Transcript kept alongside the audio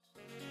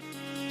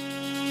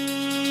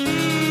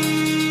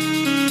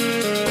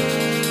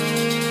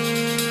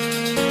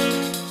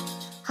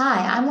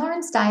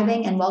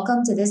Stiving, and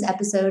welcome to this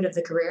episode of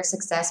the Career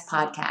Success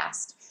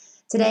Podcast.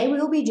 Today, we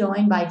will be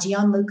joined by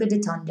Gianluca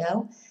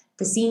Detondo,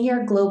 the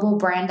Senior Global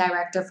Brand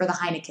Director for the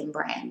Heineken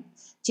brand.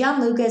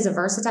 Gianluca is a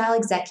versatile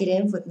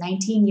executive with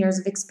 19 years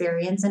of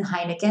experience in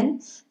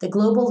Heineken, the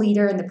global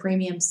leader in the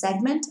premium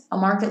segment, a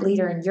market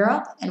leader in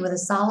Europe, and with a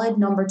solid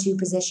number 2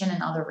 position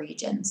in other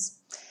regions.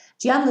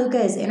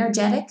 Gianluca is an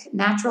energetic,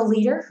 natural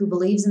leader who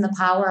believes in the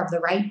power of the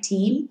right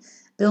team,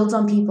 builds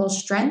on people's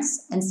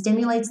strengths, and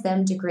stimulates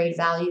them to create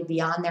value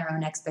beyond their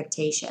own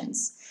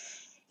expectations.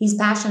 He's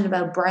passionate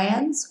about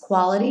brands,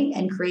 quality,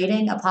 and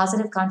creating a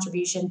positive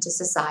contribution to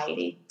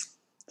society.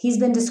 He's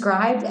been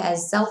described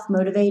as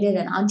self-motivated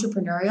and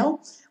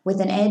entrepreneurial,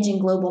 with an edge in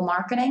global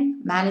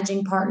marketing,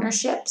 managing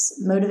partnerships,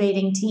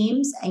 motivating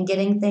teams, and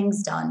getting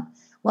things done.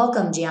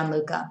 Welcome,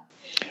 Gianluca.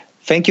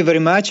 Thank you very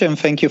much, and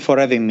thank you for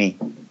having me.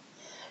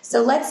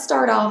 So let's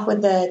start off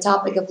with the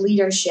topic of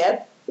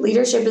leadership.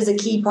 Leadership is a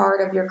key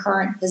part of your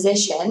current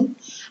position.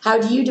 How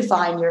do you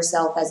define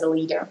yourself as a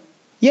leader?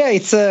 Yeah,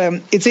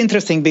 it's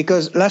interesting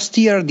because last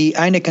year the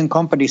Heineken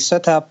company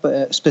set up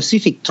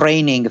specific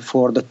training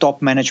for the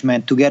top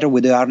management together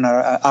with the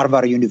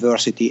Harvard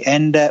University,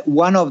 and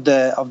one of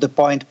the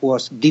point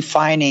was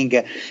defining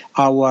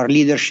our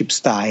leadership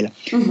style.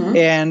 Mm-hmm.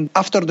 And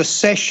after the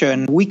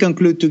session, we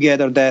conclude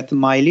together that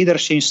my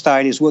leadership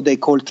style is what they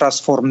call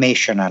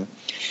transformational.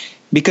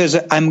 Because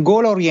I'm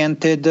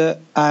goal-oriented,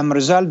 I'm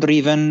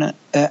result-driven,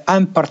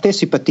 I'm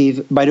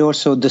participative, but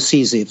also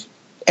decisive.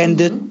 And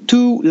the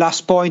two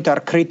last points are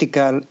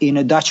critical in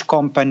a Dutch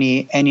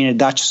company and in a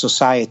Dutch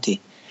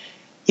society.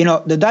 You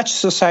know, the Dutch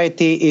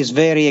society is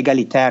very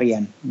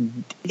egalitarian.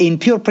 In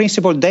pure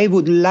principle, they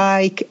would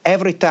like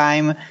every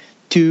time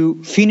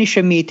to finish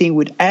a meeting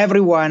with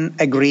everyone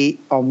agree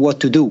on what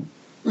to do.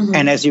 Mm-hmm.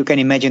 And as you can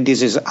imagine,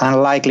 this is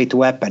unlikely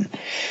to happen.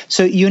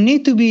 So you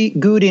need to be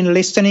good in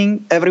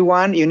listening,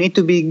 everyone. You need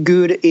to be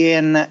good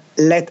in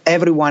let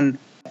everyone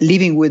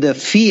living with a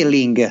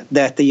feeling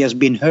that he has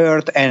been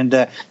heard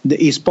and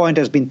his point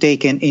has been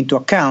taken into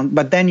account.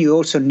 But then you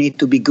also need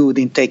to be good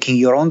in taking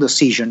your own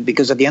decision,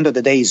 because at the end of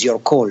the day, it's your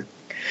call. Sure.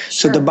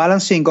 So the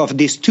balancing of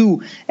these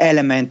two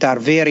elements are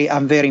very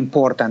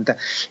important.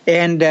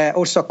 And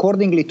also,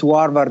 accordingly to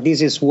Harvard,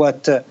 this is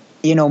what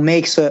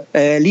makes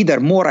a leader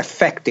more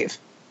effective.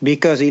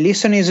 Because he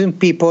listens to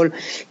people,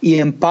 he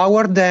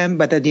empowers them,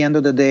 but at the end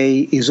of the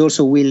day, he's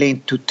also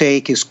willing to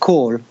take his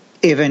call,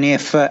 even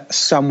if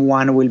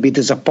someone will be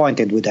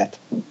disappointed with that.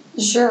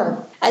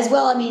 Sure. As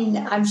well, I mean,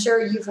 I'm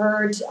sure you've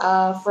heard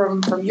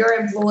from your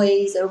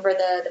employees over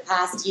the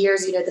past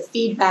years, the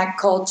feedback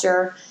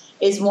culture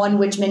is one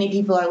which many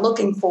people are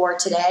looking for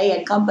today,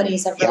 and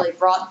companies have really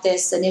brought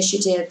this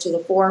initiative to the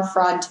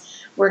forefront,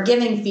 where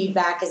giving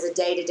feedback is a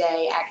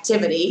day-to-day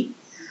activity.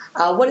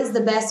 What is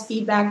the best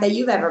feedback that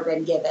you've ever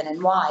been given,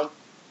 and why?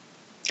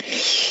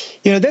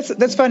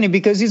 That's funny,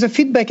 because it's a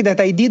feedback that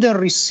I didn't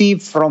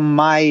receive from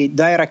my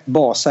direct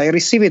boss. I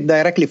received it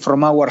directly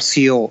from our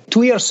CEO.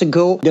 2 years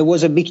ago, there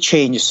was a big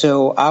change.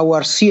 So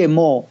our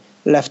CMO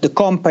left the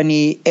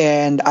company,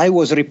 and I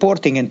was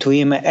reporting into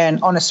him.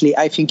 And honestly,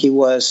 I think he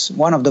was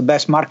one of the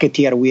best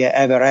marketeer we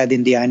ever had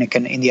in the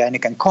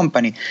Heineken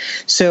company.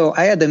 So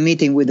I had a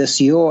meeting with the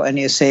CEO, and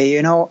he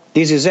said,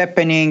 this is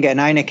happening, and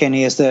Heineken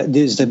is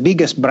the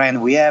biggest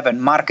brand we have,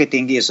 and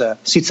marketing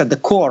sits at the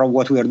core of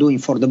what we are doing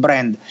for the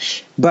brand.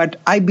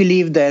 But I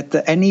believe that,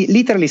 and he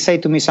literally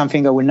said to me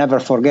something I will never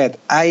forget.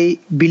 I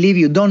believe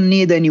you don't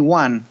need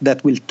anyone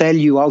that will tell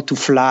you how to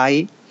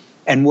fly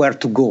and where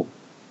to go.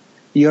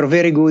 You're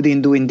very good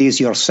in doing this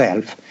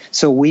yourself.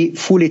 So we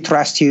fully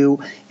trust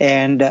you,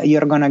 and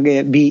you're going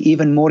to be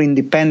even more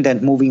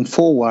independent moving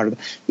forward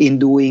in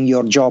doing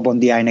your job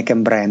on the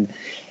Heineken brand.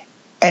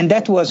 And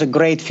that was a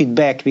great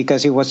feedback,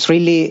 because it was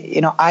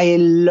really, I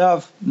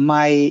love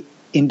my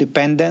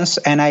independence,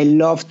 and I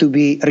love to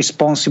be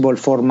responsible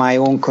for my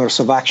own course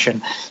of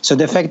action. So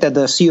the fact that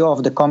the CEO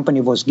of the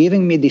company was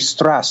giving me this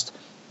trust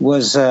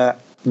was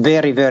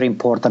very, very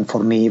important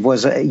for me. It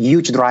was a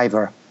huge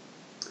driver.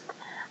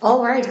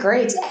 All right,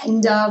 great.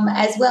 And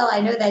as well,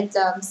 I know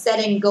that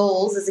setting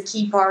goals is a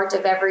key part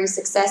of every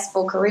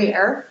successful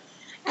career.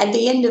 At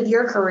the end of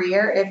your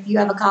career, if you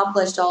have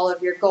accomplished all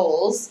of your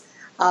goals,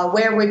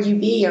 where would you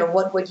be, or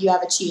what would you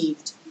have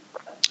achieved?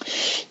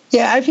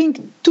 Yeah, I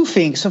think two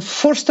things. So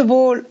first of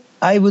all,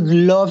 I would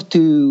love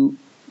to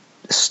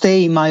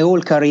stay my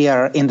whole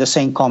career in the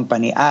same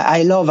company.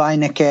 I love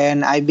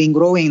Heineken. I've been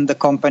growing the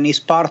company.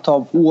 It's part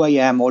of who I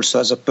am also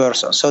as a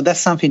person. So that's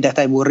something that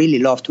I would really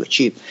love to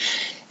achieve.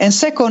 And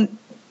second,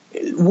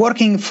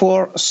 working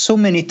for so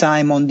many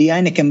time on the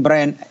Heineken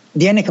brand.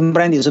 The Heineken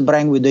brand is a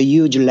brand with a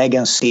huge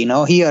legacy.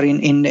 Here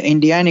in the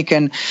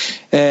Heineken,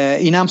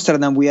 in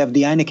Amsterdam, we have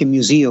the Heineken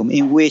Museum,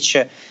 in which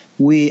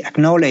we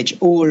acknowledge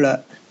all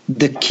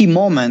the key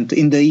moment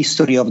in the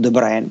history of the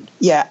brand.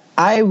 Yeah,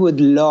 I would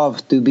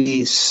love to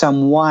be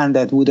someone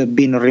that would have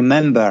been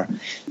remembered,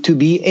 to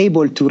be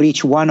able to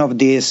reach one of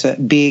these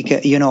big,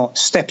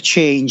 step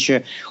change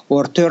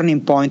or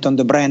turning point on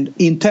the brand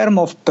in terms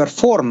of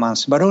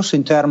performance, but also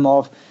in terms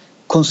of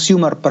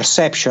consumer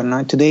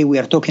perception. Today we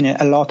are talking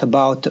a lot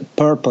about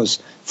purpose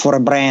for a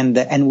brand,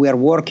 and we are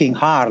working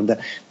hard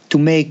to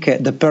make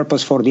the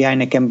purpose for the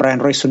Heineken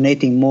brand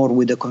resonating more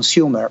with the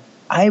consumer.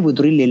 I would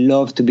really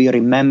love to be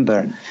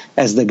remembered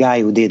as the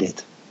guy who did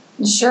it.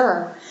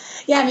 Sure.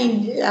 Yeah, I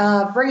mean,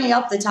 bringing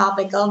up the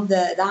topic of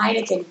the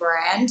Heineken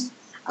brand,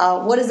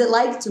 what is it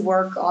like to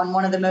work on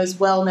one of the most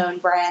well-known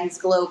brands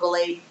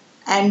globally?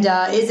 And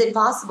is it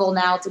possible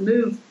now to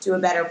move to a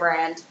better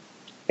brand?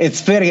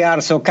 It's very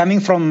hard. So coming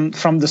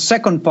from the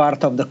second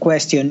part of the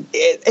question,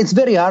 it's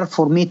very hard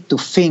for me to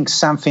think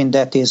something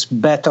that is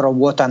better of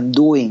what I'm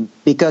doing,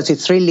 because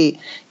it's really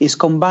is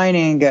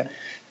combining,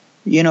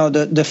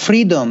 the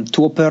freedom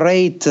to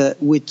operate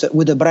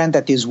with a brand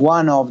that is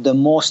one of the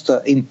most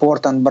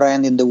important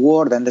brand in the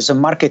world. And as a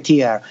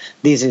marketeer,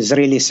 this is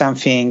really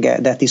something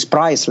that is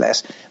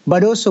priceless,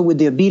 but also with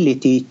the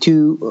ability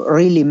to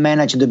really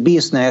manage the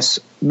business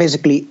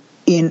basically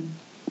in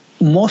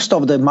most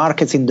of the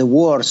markets in the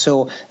world,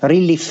 so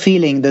really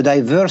feeling the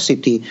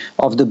diversity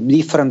of the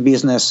different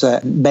business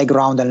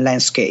background and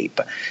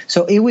landscape.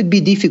 So it would be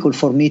difficult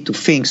for me to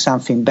think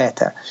something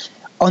better.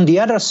 On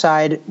the other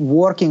side,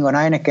 working on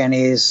Heineken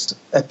is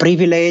a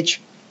privilege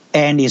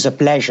and is a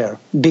pleasure,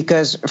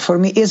 because for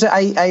me,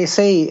 I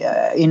say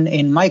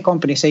in my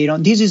company,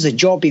 this is a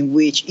job in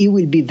which it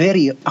will be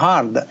very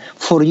hard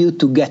for you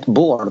to get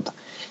bored,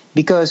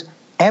 because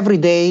every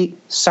day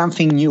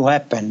something new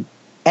happens.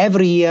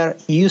 Every year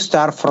you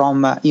start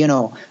from a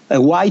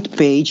white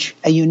page,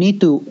 and you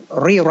need to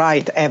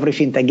rewrite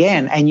everything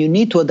again, and you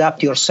need to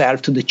adapt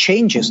yourself to the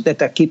changes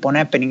that keep on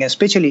happening,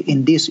 especially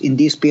in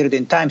this period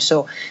in time.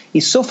 So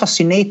it's so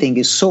fascinating,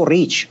 it's so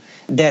rich,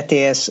 that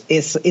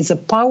is a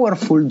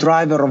powerful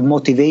driver of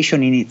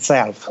motivation in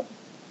itself.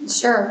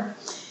 Sure.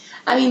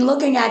 I mean,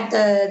 looking at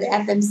the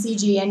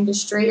FMCG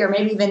industry, or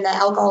maybe even the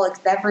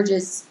alcoholic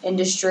beverages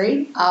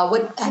industry,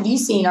 what have you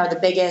seen are the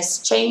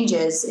biggest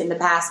changes in the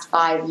past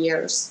 5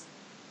 years?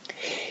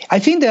 I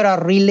think they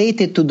are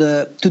related to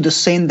the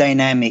same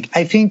dynamic.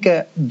 I think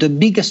the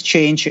biggest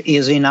change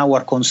is in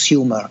our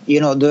consumer.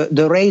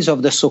 The rise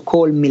of the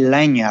so-called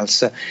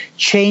millennials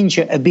change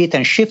a bit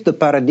and shift the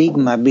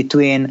paradigm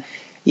between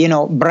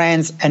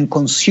brands and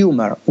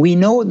consumer. We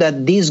know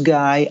that these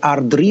guys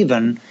are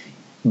driven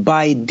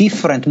by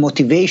different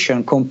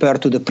motivation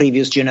compared to the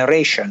previous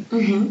generation.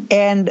 Mm-hmm.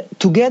 And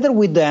together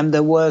with them,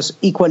 there was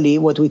equally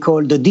what we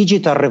call the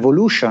digital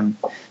revolution.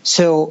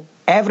 So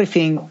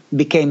everything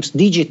becomes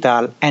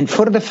digital. And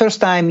for the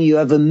first time, you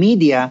have a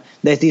media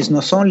that is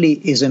not only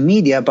is a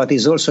media, but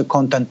is also a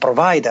content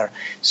provider.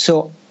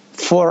 So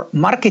for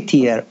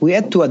marketeer, we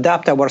had to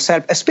adapt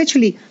ourselves,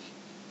 especially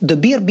the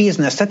beer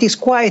business that is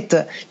quite,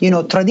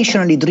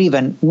 traditionally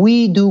driven.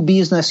 We do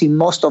business in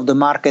most of the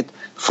market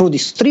through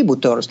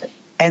distributors.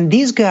 And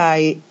this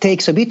guy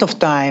takes a bit of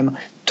time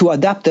to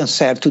adapt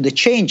himself to the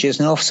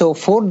changes. So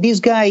for this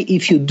guy,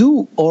 if you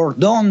do or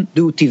don't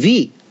do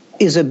TV,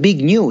 is a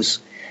big news.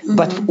 Mm-hmm.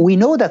 But we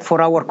know that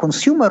for our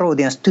consumer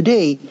audience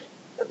today,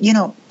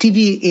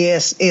 TV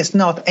is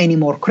not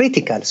anymore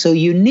critical. So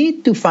you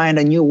need to find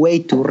a new way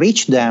to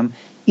reach them.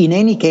 In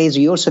any case,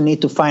 you also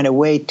need to find a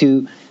way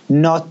to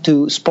not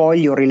to spoil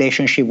your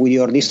relationship with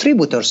your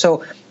distributor.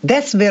 So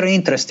that's very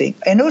interesting.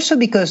 And also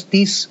because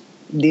this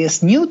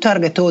new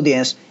target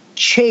audience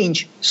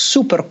change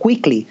super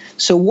quickly.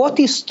 So what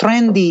is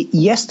trendy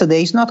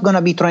yesterday is not going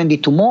to be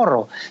trendy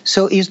tomorrow.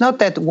 So it's not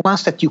that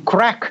once that you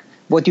crack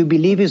what you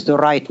believe is the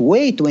right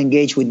way to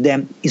engage with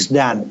them is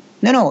done.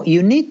 No,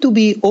 you need to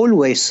be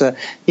always, at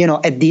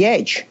the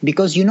edge,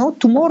 because,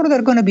 tomorrow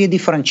there's going to be a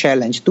different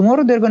challenge.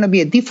 Tomorrow there's going to be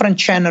a different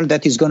channel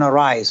that is going to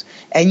rise.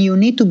 And you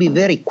need to be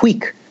very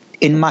quick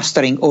in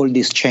mastering all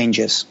these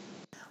changes.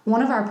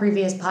 One of our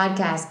previous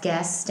podcast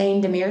guests,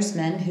 Stijn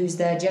Demeersman, who's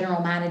the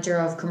General Manager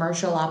of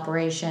Commercial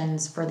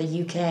Operations for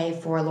the UK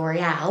for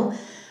L'Oreal,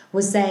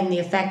 was saying the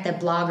effect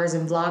that bloggers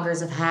and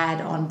vloggers have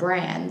had on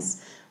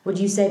brands. Would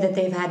you say that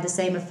they've had the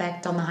same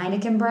effect on the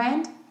Heineken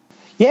brand?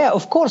 Yeah,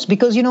 of course,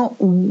 because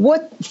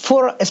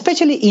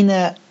especially in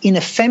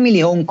a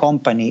family-owned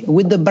company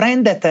with the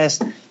brand that has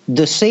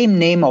the same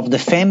name of the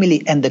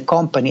family and the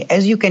company,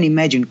 as you can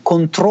imagine,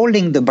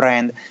 controlling the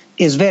brand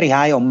is very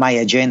high on my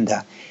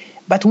agenda.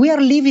 But we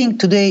are living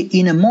today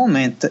in a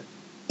moment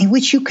in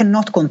which you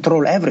cannot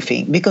control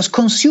everything, because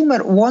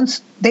consumer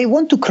want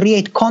to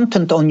create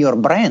content on your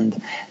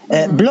brand.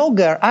 Mm-hmm.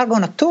 Bloggers are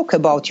going to talk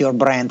about your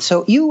brand,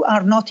 so you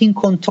are not in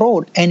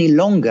control any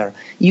longer.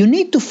 You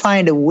need to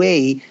find a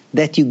way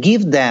that you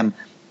give them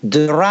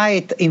the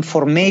right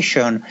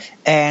information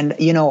and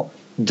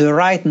the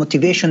right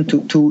motivation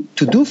to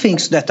do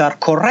things that are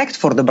correct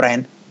for the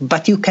brand,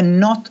 but you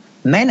cannot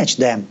manage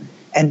them.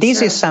 And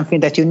this is something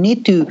that you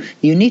need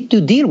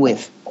to deal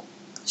with.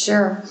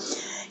 Sure.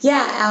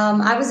 Yeah,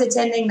 I was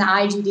attending the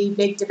IGD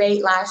Big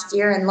Debate last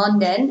year in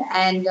London,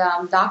 and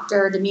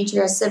Dr.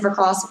 Demetrios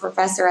Sivrakos, a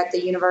professor at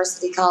the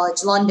University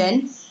College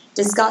London,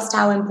 discussed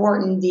how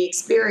important the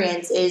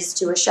experience is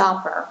to a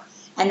shopper,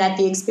 and that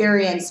the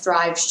experience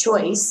drives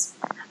choice.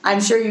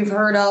 I'm sure you've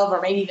heard of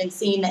or maybe even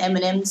seen the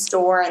M&M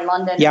store in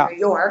London and New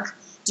York.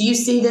 Do you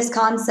see this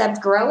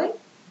concept growing?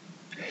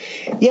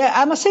 Yeah,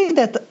 I must say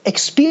that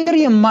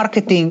experience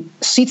marketing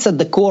sits at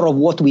the core of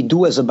what we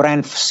do as a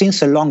brand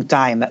since a long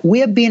time. We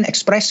have been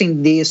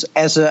expressing this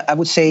as I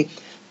would say,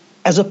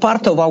 as a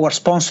part of our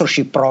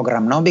sponsorship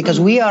program, no? Because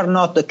we are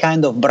not the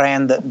kind of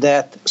brand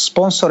that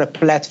sponsor a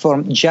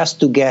platform just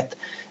to get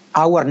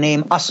our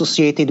name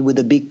associated with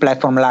a big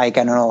platform like,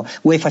 I don't know,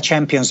 UEFA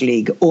Champions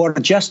League, or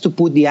just to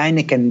put the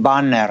Heineken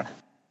banner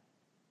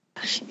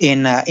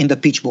in the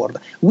pitchboard.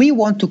 We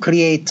want to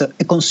create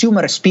a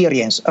consumer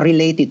experience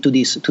related to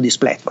this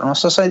platform.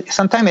 So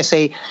sometimes I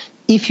say,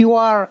 if you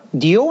are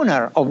the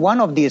owner of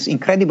one of these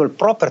incredible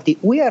property,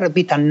 we are a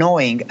bit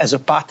annoying as a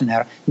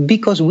partner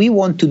because we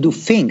want to do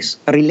things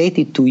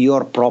related to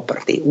your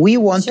property. We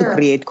want to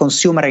create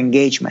consumer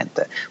engagement.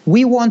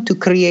 We want to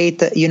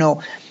create,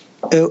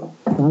 a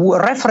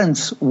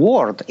reference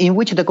world in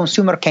which the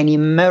consumer can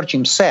immerse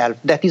himself.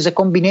 That is a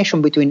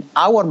combination between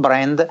our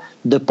brand,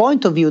 the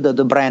point of view that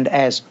the brand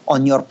has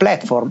on your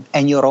platform,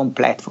 and your own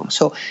platform.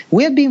 So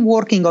we have been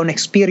working on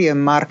experience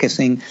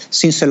marketing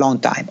since a long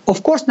time.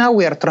 Of course, now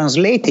we are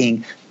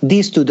translating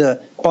this to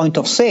the point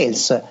of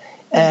sales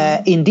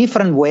in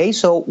different ways.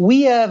 So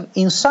we have,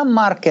 in some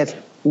markets,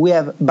 we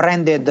have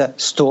branded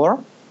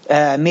store,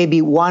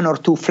 maybe one or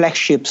two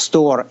flagship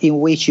store in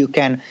which you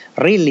can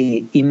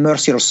really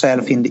immerse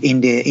yourself in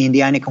the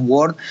Heineken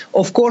world.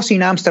 Of course,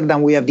 in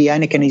Amsterdam, we have the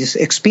Heineken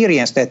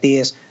experience that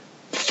is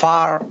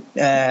far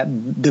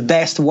the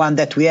best one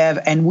that we have,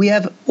 and we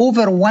have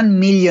over 1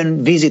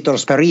 million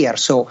visitors per year,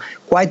 so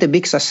quite a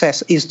big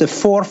success. It's the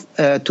fourth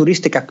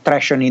touristic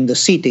attraction in the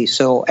city.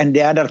 So, and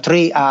the other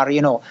three are,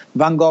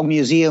 Van Gogh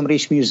Museum,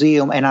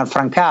 Rijksmuseum, and Anne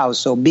Frank House,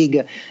 so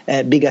big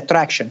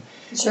attraction.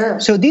 Sure.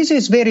 So this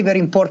is very, very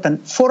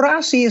important. For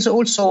us is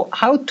also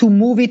how to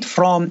move it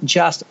from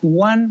just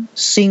one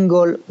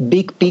single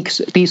big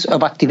piece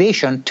of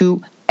activation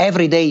to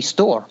everyday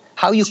store.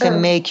 How you can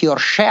make your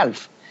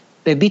shelf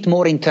a bit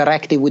more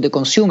interactive with the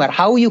consumer.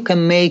 How you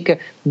can make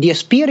the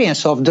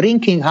experience of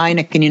drinking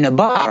Heineken in a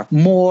bar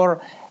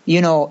more,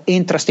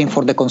 interesting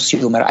for the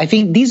consumer. I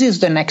think this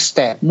is the next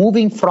step,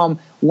 moving from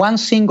one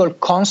single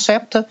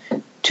concept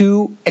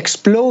to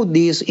explode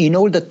this in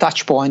all the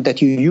touch points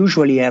that you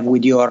usually have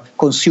with your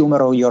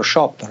consumer or your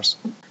shoppers.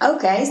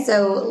 Okay,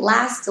 so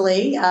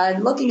lastly,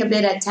 looking a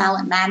bit at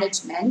talent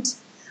management,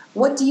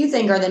 what do you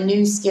think are the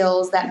new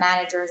skills that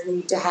managers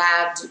need to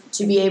have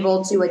to be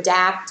able to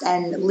adapt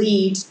and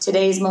lead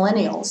today's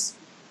millennials?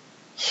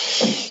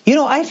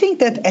 I think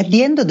that at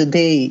the end of the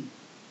day,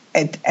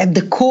 at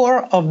the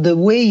core of the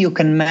way you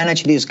can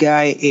manage this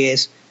guy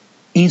is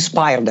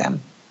inspire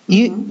them.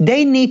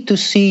 They need to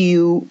see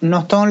you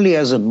not only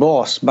as a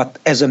boss, but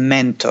as a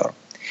mentor.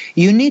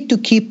 You need to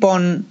keep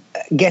on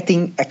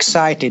getting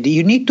excited.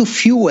 You need to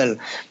fuel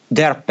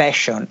their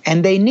passion,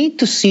 and they need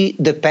to see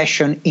the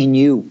passion in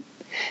you.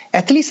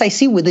 At least I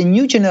see with the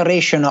new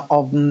generation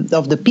of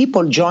the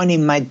people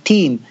joining my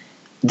team,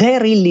 they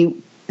really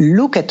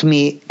look at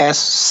me as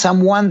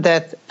someone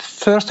that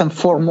first and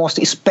foremost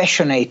is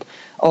passionate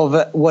of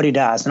what he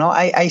does.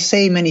 I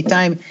say many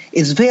times,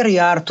 it's very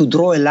hard to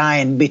draw a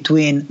line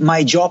between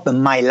my job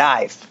and my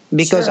life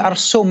because are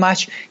so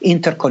much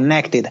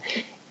interconnected.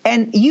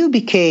 And you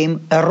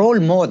became a role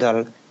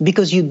model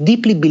because you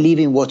deeply believe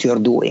in what you're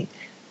doing.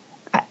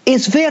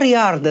 It's very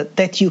hard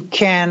that you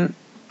can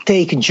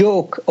take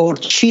joke or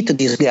cheat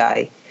this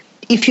guy.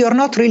 If you're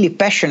not really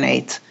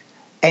passionate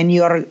and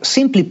you're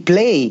simply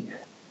play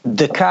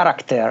the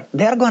character,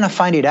 they're going to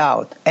find it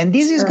out. And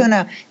this is going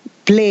to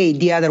play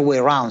the other way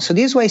around. So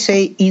this is why I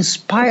say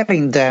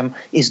inspiring them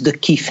is the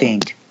key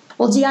thing.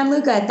 Well,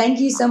 Gianluca, thank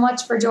you so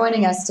much for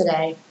joining us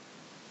today.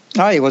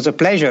 It was a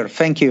pleasure.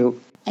 Thank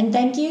you. And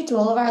thank you to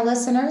all of our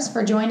listeners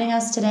for joining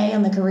us today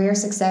on the Career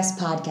Success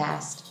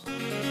Podcast.